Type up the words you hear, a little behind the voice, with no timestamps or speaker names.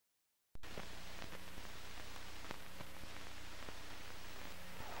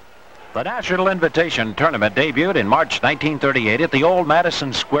The National Invitation Tournament debuted in March 1938 at the old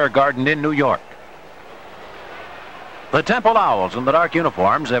Madison Square Garden in New York. The Temple Owls in the dark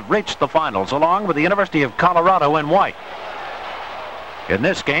uniforms have reached the finals along with the University of Colorado in white. In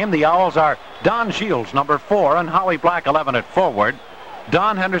this game, the Owls are Don Shields, number 4, and Howie Black, 11 at forward,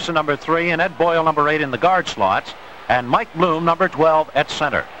 Don Henderson, number 3, and Ed Boyle, number 8 in the guard slots, and Mike Bloom, number 12, at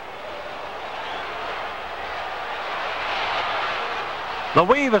center. The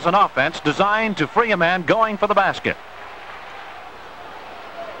weave is an offense designed to free a man going for the basket.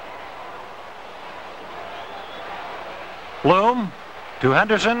 Bloom to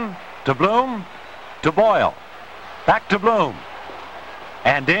Henderson, to Bloom, to Boyle, back to Bloom,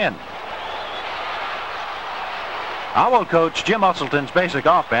 and in. Owl coach Jim Usselton's basic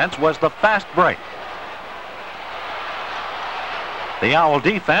offense was the fast break. The Owl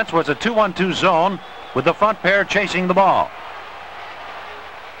defense was a 2-1-2 zone with the front pair chasing the ball.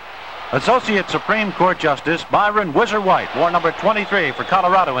 Associate Supreme Court Justice Byron Whizzer White wore number 23 for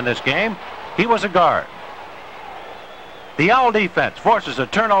Colorado in this game. He was a guard. The Owl defense forces a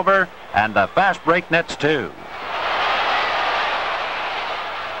turnover, and the fast break nets 2.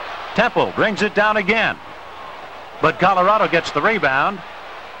 Temple brings it down again, but Colorado gets the rebound,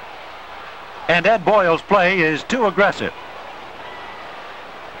 and Ed Boyle's play is too aggressive.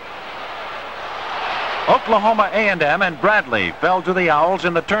 Oklahoma A&M and Bradley fell to the Owls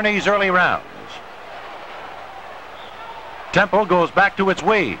in the tourney's early rounds. Temple goes back to its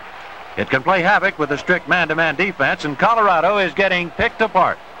weave. It can play havoc with a strict man-to-man defense, and Colorado is getting picked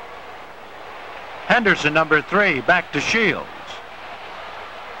apart. Henderson, number 3, back to Shields.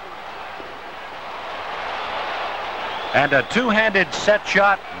 And a two-handed set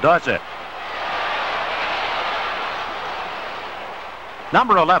shot does it.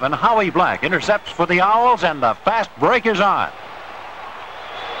 Number 11, Howie Black, intercepts for the Owls, and the fast break is on.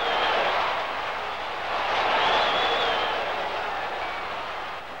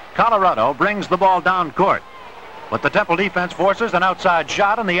 Colorado brings the ball down court, but the Temple defense forces an outside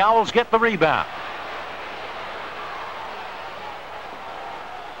shot, and the Owls get the rebound.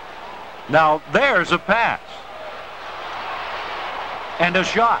 Now there's a pass. And a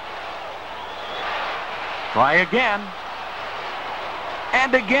shot. Try again.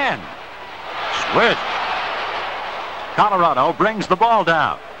 And again. Switch. Colorado brings the ball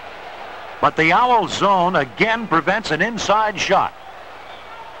down, but the Owls zone again prevents an inside shot.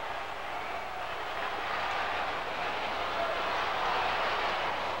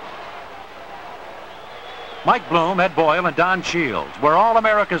 Mike Bloom, Ed Boyle, and Don Shields were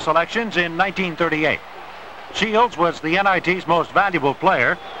All-America selections in 1938. Shields was the NIT's most valuable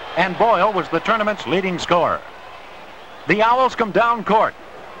player, and Boyle was the tournament's leading scorer. The Owls come down court.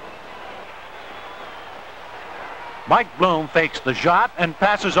 Mike Bloom fakes the shot and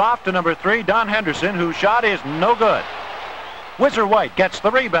passes off to number 3, Don Henderson, whose shot is no good. Whizzer White gets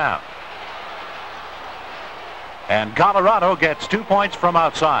the rebound. And Colorado gets 2 points from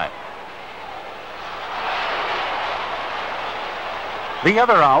outside. The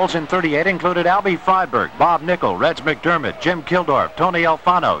other Owls in 38 included Albie Friedberg, Bob Nickel, Reds McDermott, Jim Kildorf, Tony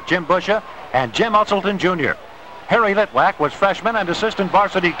Alfano, Jim Busha, and Jim Usselton Jr. Harry Litwack was freshman and assistant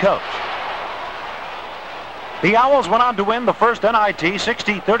varsity coach. The Owls went on to win the first NIT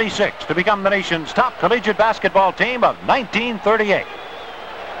 60-36 to become the nation's top collegiate basketball team of 1938.